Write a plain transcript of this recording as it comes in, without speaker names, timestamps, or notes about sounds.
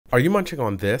Are you munching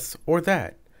on this or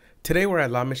that? Today we're at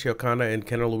La Michoacana in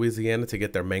Kenner, Louisiana to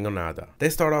get their Mangonada. They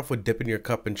start off with dipping your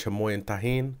cup in chamoy and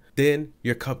tajin. Then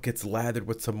your cup gets lathered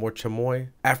with some more chamoy.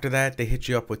 After that, they hit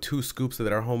you up with 2 scoops of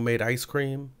their homemade ice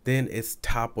cream. Then it's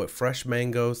topped with fresh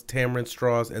mangoes, tamarind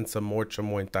straws, and some more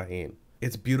chamoy and tajin.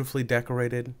 It's beautifully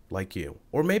decorated like you.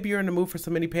 Or maybe you're in the mood for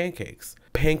some mini pancakes.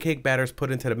 Pancake batter's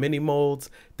put into the mini molds,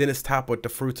 then it's topped with the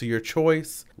fruits of your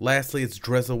choice. Lastly, it's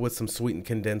drizzled with some sweetened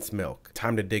condensed milk.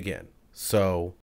 Time to dig in. So,